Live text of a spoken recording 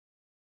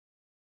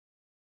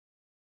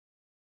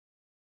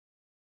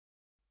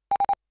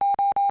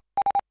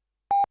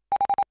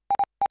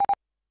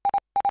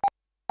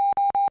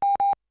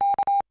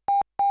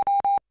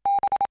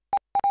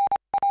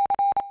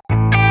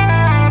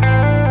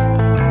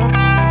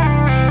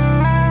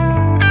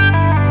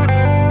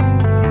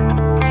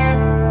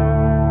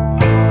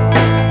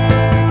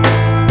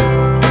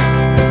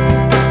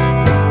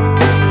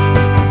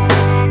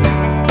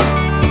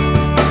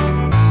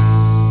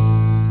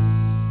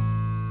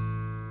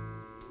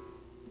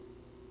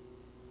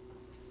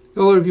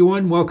Hello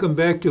everyone, welcome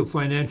back to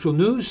Financial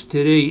News.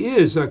 Today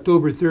is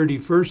October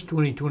 31st,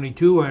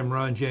 2022. I'm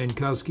Ron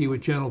Jankowski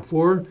with Channel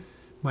 4.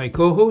 My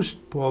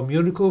co-host, Paul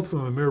Munichel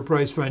from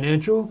Ameriprise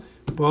Financial.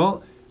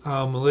 Paul,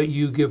 I'll let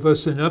you give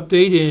us an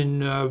update,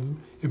 and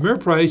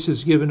Ameriprise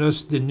has given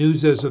us the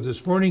news as of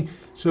this morning,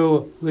 so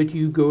I'll let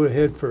you go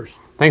ahead first.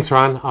 Thanks,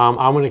 Ron.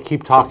 I'm going to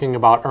keep talking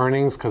about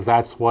earnings because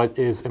that's what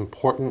is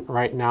important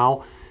right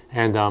now.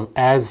 And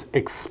as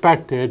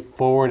expected,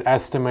 forward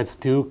estimates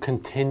do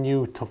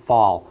continue to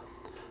fall.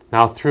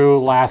 Now,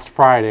 through last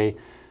Friday,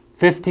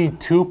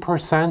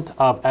 52%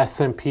 of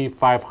S&P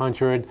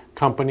 500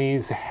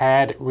 companies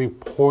had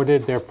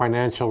reported their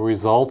financial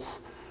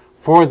results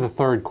for the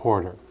third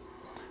quarter.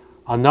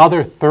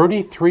 Another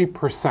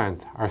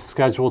 33% are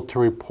scheduled to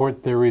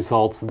report their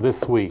results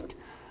this week.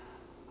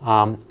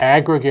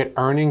 Aggregate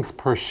earnings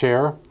per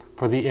share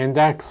for the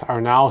index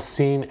are now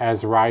seen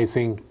as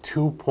rising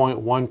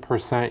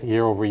 2.1%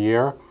 year over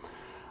year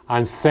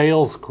on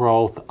sales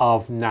growth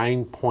of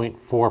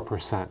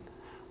 9.4%.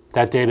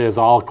 That data is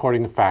all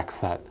according to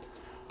FactSet.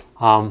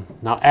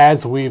 Now,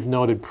 as we've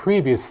noted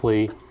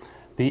previously,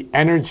 the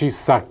energy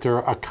sector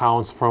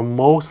accounts for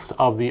most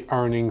of the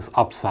earnings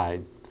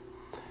upside.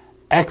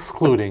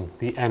 Excluding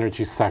the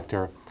energy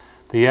sector,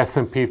 the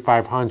S&P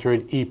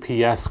 500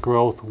 EPS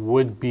growth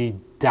would be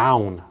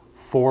down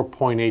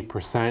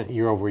 4.8%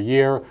 year over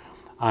year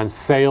on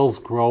sales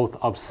growth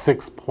of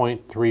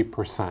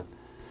 6.3%.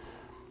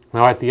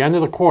 Now, at the end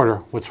of the quarter,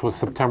 which was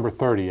September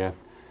 30th,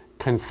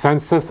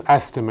 consensus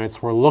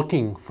estimates were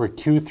looking for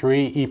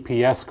Q3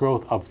 EPS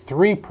growth of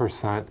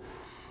 3%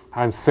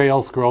 on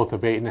sales growth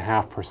of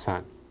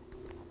 8.5%.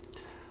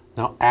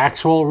 Now,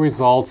 actual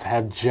results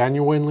have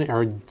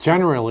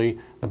generally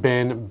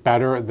been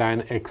better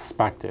than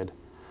expected.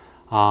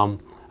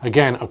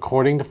 Again,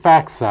 according to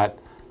FactSet,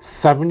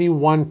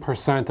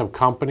 71% of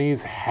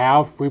companies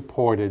have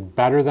reported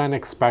better than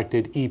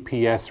expected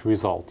EPS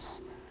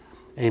results,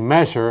 a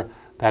measure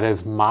that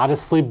is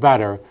modestly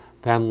better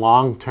than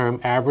long-term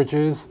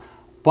averages,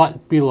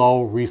 but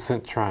below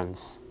recent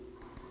trends.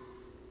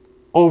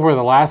 Over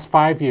the last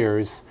 5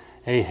 years,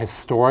 a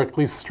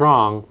historically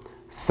strong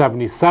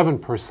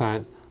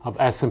 77% of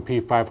S&P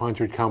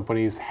 500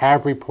 companies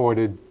have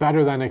reported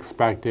better than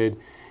expected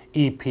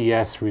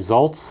EPS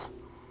results.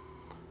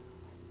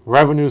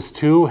 Revenues,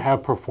 too,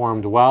 have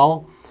performed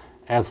well.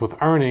 As with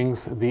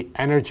earnings, the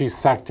energy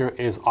sector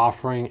is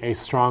offering a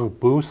strong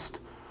boost,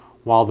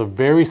 while the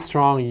very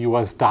strong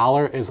US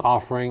dollar is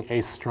offering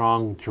a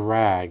strong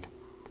drag.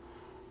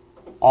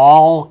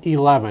 All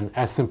 11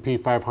 S&P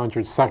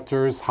 500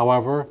 sectors,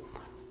 however,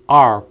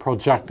 are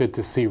projected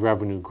to see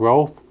revenue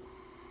growth.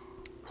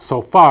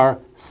 So far,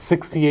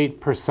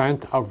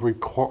 68% of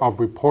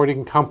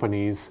reporting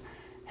companies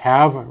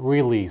have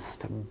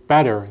released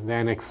better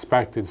than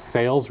expected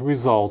sales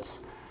results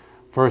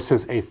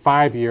versus a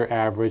 5-year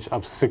average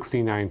of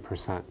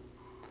 69%.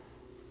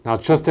 Now,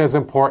 just as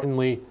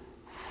importantly,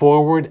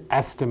 forward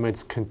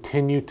estimates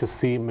continue to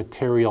see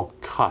material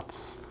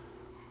cuts.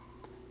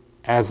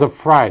 As of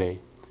Friday,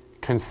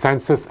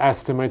 consensus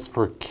estimates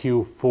for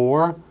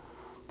Q4,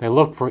 they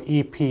look for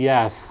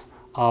EPS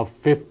of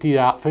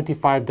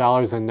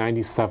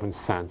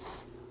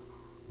 $55.97.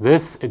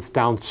 This is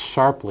down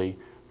sharply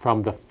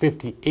from the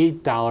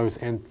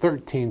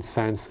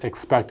 $58.13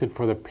 expected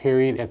for the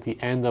period at the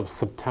end of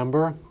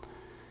September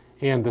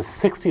and the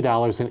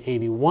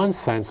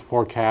 $60.81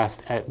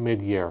 forecast at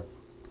mid-year.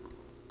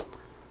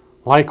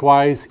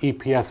 Likewise,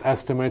 EPS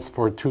estimates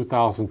for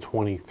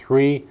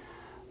 2023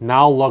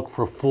 now look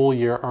for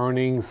full-year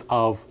earnings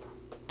of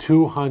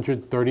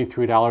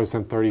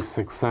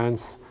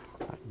 $233.36,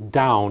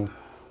 down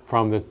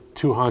from the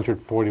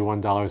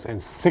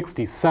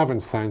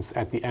 $241.67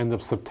 at the end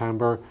of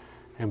September,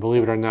 and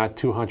believe it or not,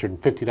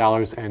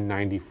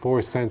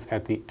 $250.94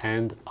 at the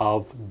end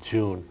of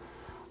June.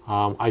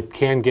 I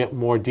can get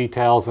more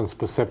details and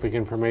specific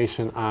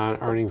information on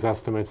earnings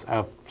estimates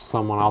if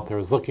someone out there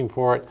is looking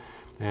for it,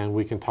 and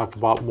we can talk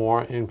about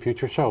more in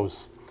future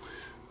shows.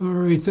 All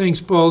right,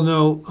 thanks, Paul.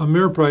 Now,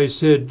 Ameriprise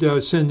said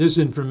send this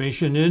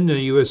information in. The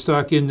U.S.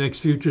 stock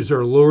index futures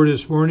are lower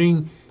this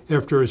morning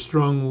after a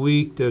strong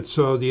week that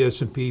saw the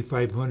S&P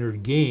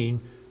 500 gain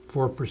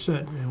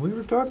 4%. And we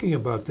were talking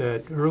about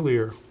that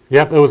earlier.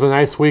 Yep, it was a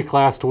nice week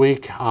last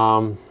week.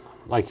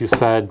 Like you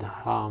said,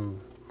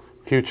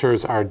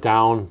 futures are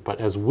down, but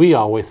as we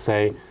always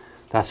say,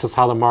 that's just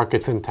how the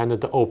market's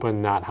intended to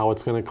open, not how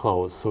it's going to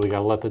close. So we got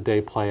to let the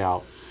day play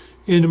out.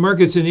 And the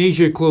markets in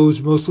Asia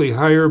closed mostly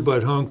higher,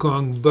 but Hong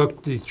Kong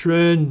bucked the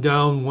trend,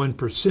 down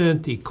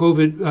 1%. The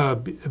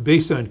COVID,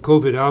 based on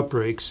COVID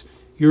outbreaks,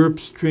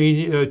 Europe's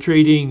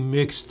trading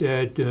mixed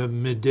at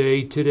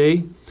midday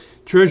today.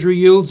 Treasury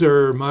yields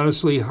are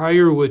modestly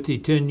higher, with the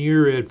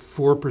 10-year at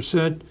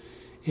 4%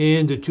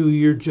 and the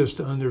 2-year just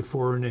under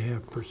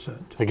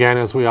 4.5%. Again,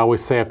 as we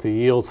always say, if the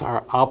yields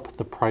are up,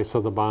 the price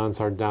of the bonds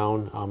are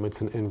down.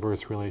 It's an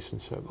inverse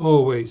relationship.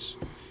 Always.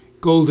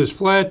 Gold is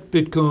flat.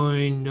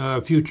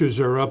 Bitcoin futures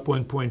are up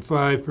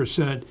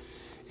 1.5%,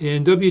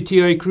 and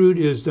WTI crude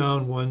is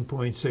down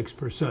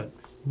 1.6%.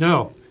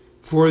 Now,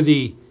 for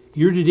the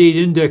Year-to-date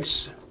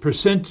index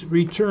percent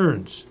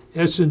returns,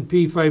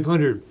 S&P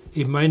 500,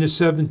 a minus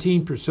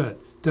 17%,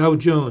 Dow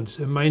Jones,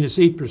 a minus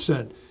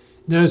 8%,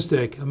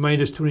 NASDAQ, a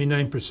minus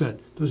 29%.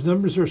 Those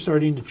numbers are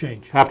starting to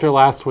change. After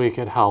last week,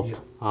 it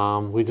helped.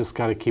 We just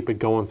got to keep it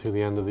going through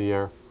the end of the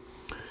year.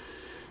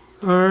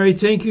 All right,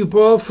 thank you,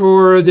 Paul,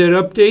 for that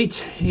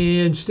update,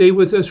 and stay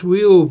with us.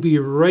 We'll be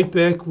right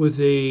back with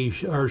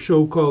our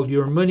show called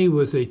Your Money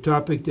with a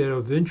topic that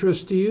of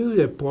interest to you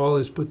that Paul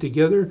has put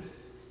together.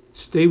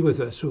 Stay with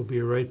us. We'll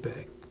be right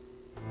back.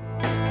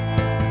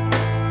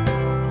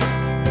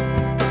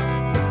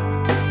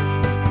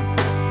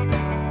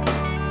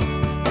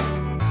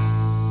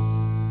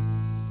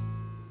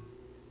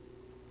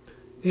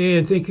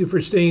 And thank you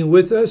for staying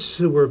with us.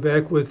 We're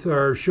back with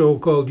our show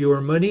called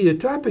Your Money. The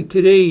topic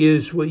today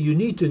is what you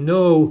need to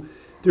know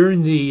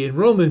during the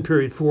enrollment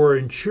period for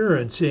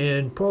insurance.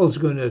 And Paul's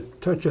going to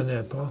touch on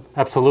that, Paul.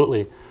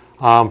 Absolutely.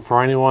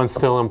 For anyone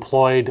still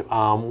employed,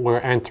 we're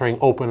entering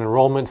open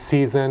enrollment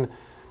season,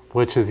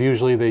 which is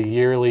usually the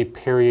yearly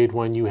period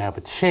when you have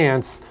a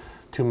chance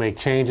to make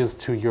changes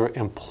to your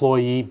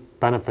employee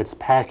benefits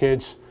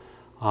package.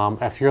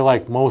 If you're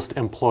like most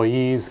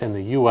employees in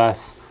the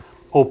U.S.,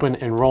 open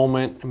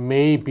enrollment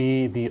may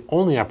be the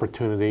only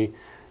opportunity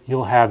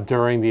you'll have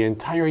during the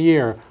entire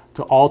year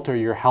to alter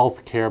your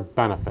health care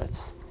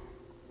benefits.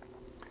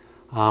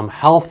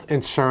 Health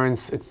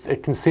insurance,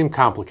 it can seem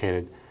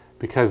complicated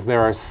because there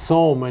are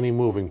so many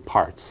moving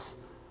parts.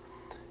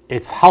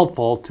 It's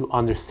helpful to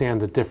understand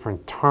the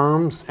different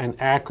terms and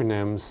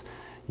acronyms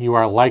you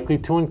are likely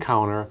to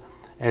encounter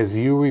as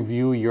you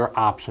review your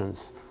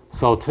options.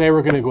 So today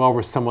we're going to go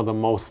over some of the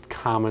most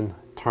common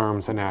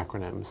terms and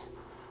acronyms.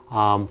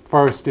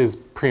 First is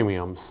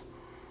premiums.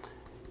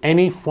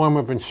 Any form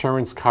of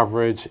insurance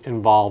coverage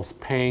involves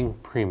paying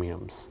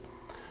premiums,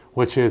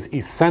 which is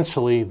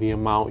essentially the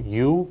amount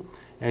you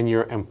and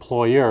your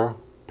employer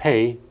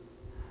pay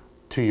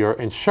to your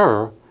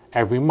insurer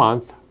every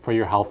month for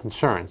your health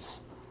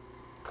insurance.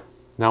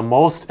 Now,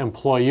 most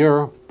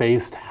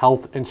employer-based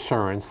health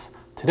insurance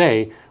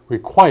today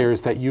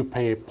requires that you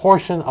pay a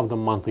portion of the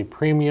monthly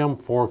premium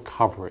for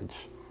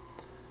coverage.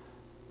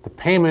 The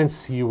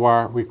payments you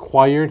are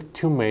required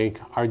to make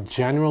are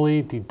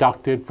generally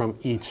deducted from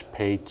each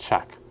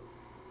paycheck.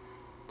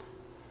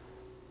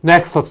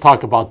 Next, let's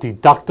talk about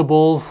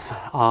deductibles.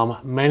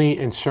 Many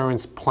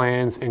insurance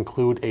plans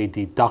include a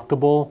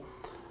deductible.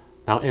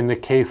 Now, in the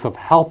case of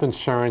health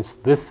insurance,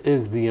 this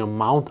is the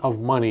amount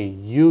of money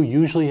you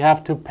usually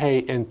have to pay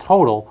in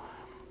total,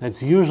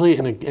 that's usually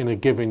in a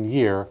given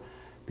year,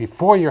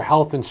 before your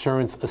health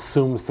insurance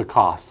assumes the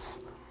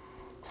costs.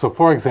 So,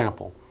 for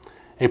example,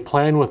 a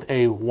plan with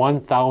a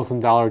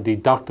 $1,000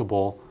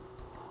 deductible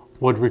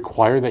would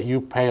require that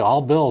you pay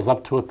all bills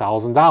up to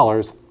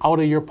 $1,000 out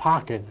of your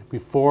pocket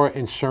before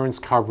insurance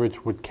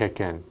coverage would kick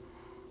in.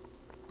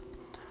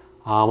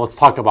 Let's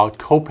talk about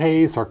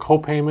copays or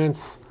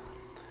copayments.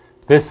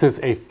 This is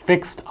a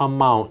fixed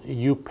amount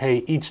you pay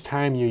each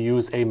time you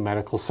use a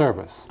medical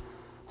service.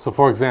 So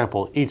for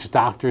example, each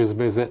doctor's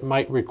visit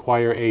might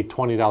require a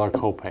 $20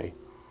 copay.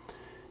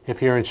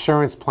 If your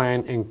insurance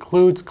plan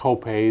includes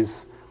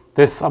copays,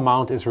 this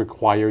amount is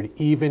required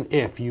even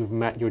if you've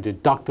met your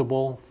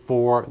deductible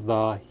for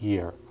the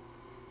year.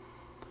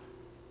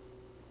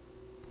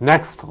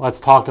 Next,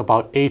 let's talk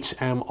about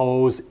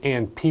HMOs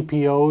and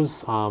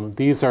PPOs.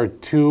 These are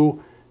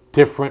two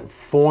different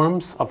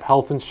forms of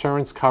health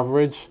insurance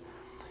coverage.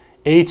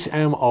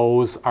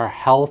 HMOs are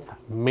health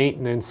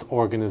maintenance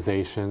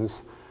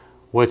organizations,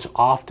 which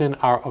often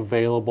are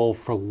available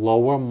for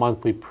lower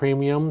monthly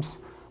premiums,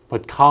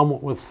 but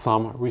come with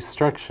some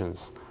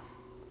restrictions.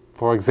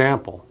 For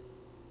example,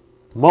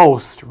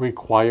 most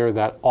require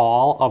that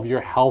all of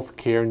your health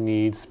care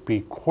needs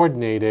be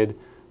coordinated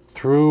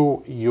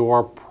through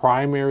your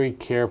primary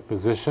care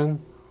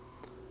physician.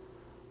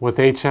 With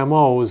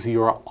HMOs,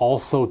 you are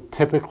also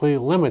typically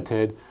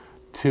limited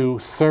to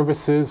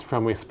services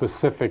from a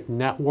specific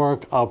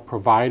network of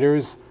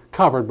providers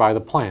covered by the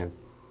plan.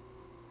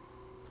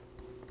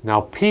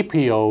 Now,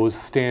 PPOs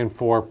stand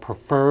for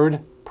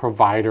Preferred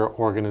Provider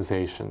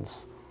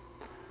Organizations,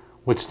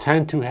 which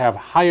tend to have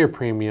higher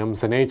premiums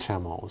than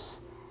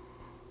HMOs.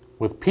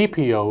 With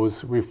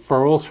PPOs,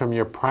 referrals from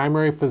your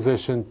primary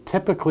physician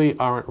typically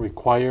aren't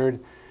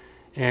required,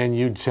 and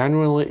you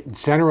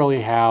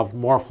generally have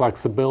more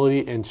flexibility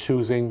in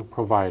choosing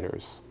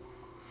providers.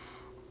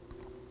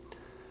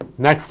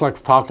 Next,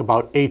 let's talk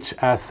about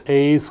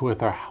HSAs,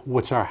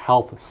 which are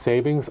health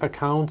savings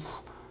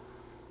accounts.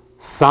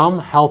 Some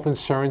health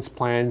insurance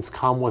plans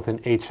come with an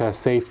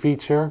HSA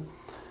feature.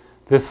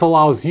 This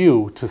allows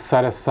you to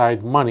set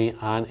aside money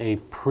on a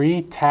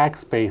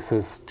pre-tax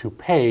basis to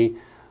pay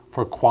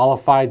for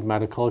qualified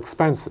medical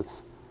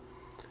expenses.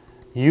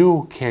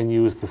 You can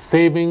use the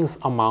savings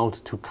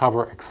amount to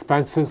cover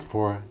expenses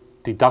for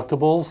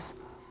deductibles,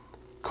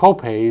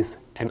 copays,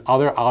 and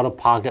other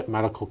out-of-pocket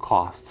medical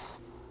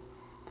costs.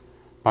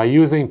 By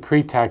using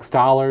pre-tax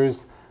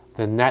dollars,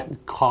 the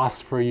net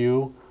cost for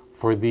you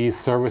for these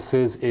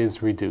services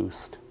is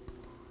reduced.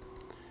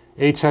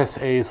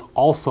 HSAs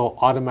also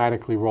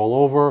automatically roll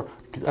over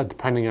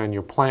depending on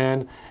your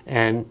plan,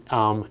 and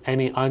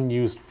any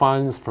unused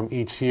funds from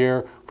each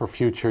year for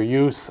future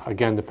use,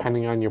 again,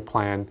 depending on your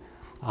plan.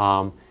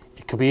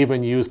 It could be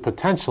even used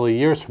potentially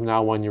years from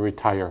now when you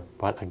retire,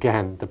 but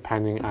again,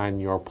 depending on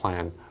your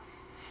plan.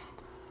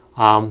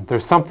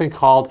 There's something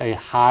called a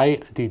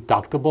high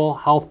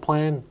deductible health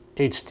plan,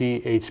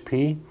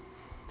 HDHP.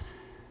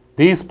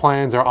 These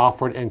plans are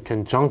offered in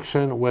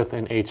conjunction with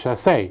an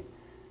HSA.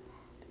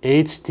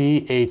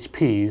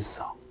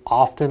 HDHPs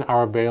often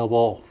are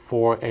available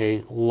for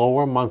a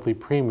lower monthly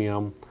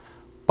premium,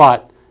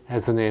 but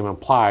as the name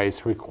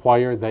implies,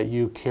 require that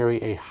you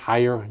carry a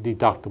higher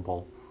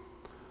deductible.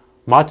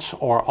 Much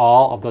or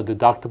all of the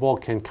deductible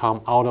can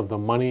come out of the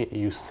money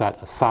you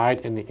set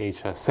aside in the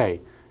HSA.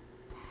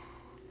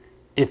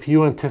 If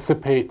you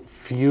anticipate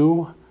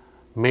few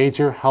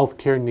major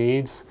healthcare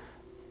needs,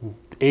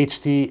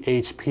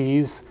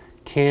 HDHPs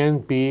can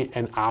be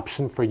an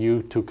option for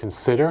you to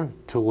consider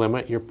to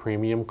limit your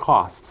premium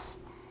costs.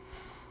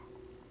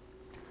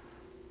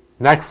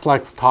 Next,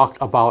 let's talk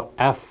about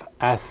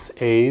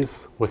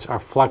FSAs, which are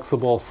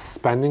flexible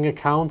spending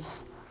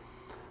accounts.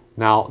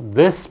 Now,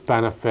 this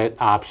benefit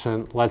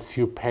option lets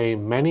you pay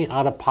many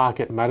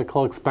out-of-pocket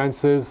medical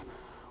expenses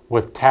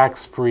with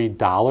tax-free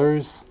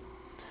dollars.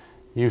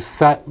 You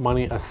set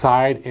money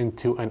aside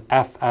into an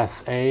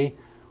FSA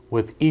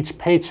with each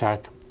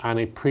paycheck on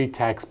a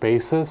pre-tax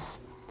basis.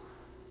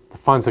 The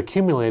funds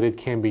accumulated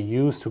can be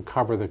used to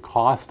cover the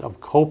cost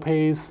of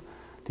copays,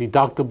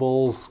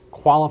 deductibles,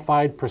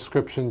 qualified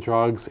prescription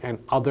drugs, and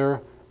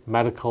other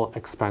medical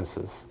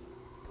expenses.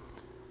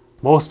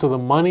 Most of the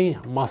money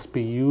must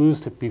be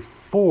used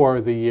before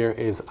the year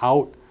is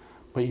out,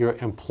 but your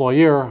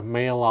employer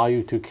may allow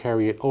you to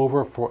carry it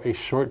over for a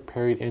short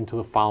period into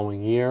the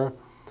following year,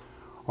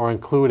 or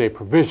include a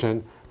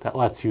provision that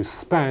lets you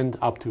spend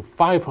up to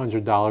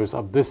 $500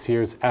 of this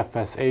year's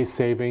FSA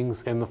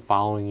savings in the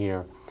following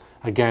year.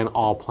 Again,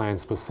 all plan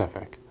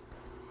specific.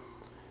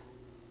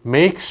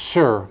 Make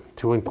sure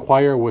to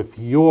inquire with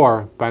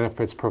your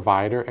benefits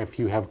provider if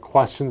you have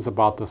questions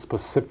about the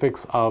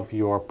specifics of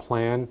your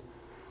plan.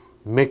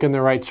 Making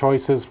the right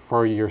choices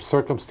for your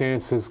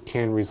circumstances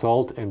can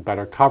result in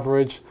better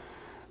coverage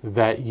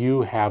that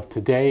you have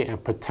today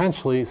and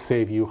potentially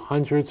save you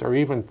hundreds or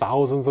even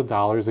thousands of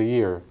dollars a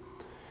year.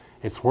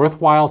 It's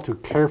worthwhile to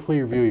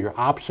carefully review your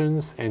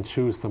options and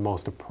choose the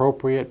most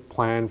appropriate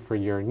plan for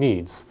your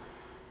needs.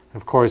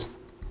 Of course,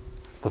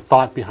 the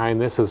thought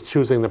behind this is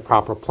choosing the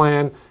proper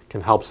plan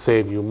can help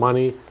save you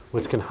money,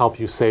 which can help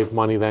you save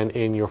money then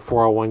in your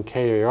 401k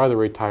or your other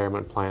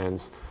retirement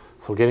plans.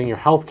 So getting your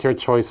healthcare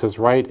choices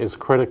right is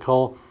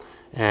critical.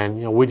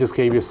 And we just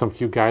gave you some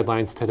few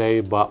guidelines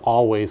today, but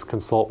always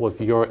consult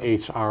with your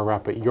HR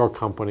rep at your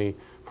company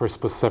for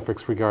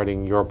specifics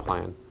regarding your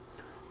plan.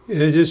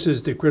 Yeah, this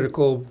is the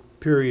critical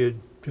period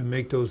to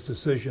make those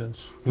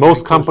decisions.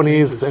 Most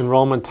companies'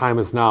 enrollment time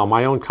is now.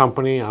 My own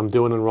company, I'm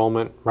doing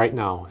enrollment right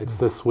now. It's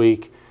this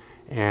week,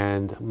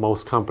 and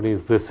most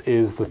companies, this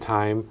is the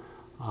time.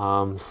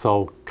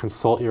 So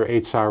consult your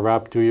HR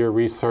rep, do your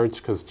research,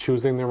 because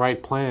choosing the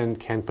right plan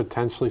can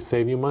potentially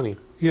save you money.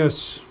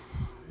 Yes,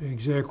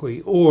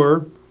 exactly.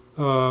 Or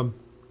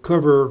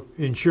cover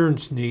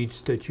insurance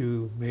needs that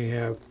you may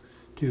have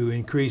to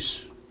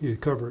increase your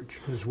coverage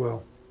as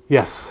well.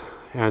 Yes.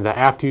 And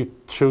after you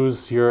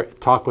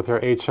talk with your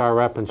HR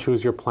rep and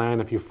choose your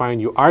plan, if you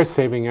find you are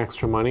saving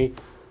extra money,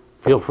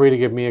 feel free to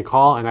give me a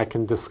call and I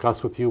can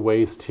discuss with you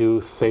ways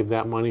to save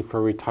that money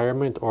for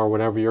retirement or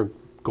whatever your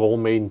goal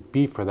may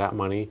be for that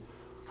money.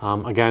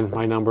 Again,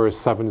 my number is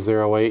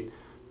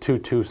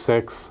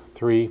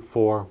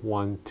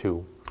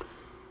 708-226-3412.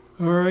 All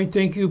right,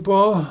 thank you,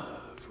 Paul.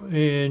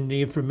 And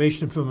the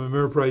information from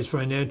Ameriprise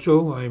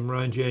Financial, I'm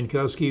Ron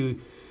Jankowski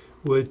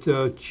with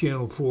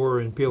Channel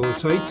 4 in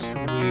Palos Heights.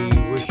 We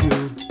wish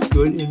you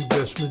good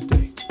investment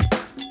day.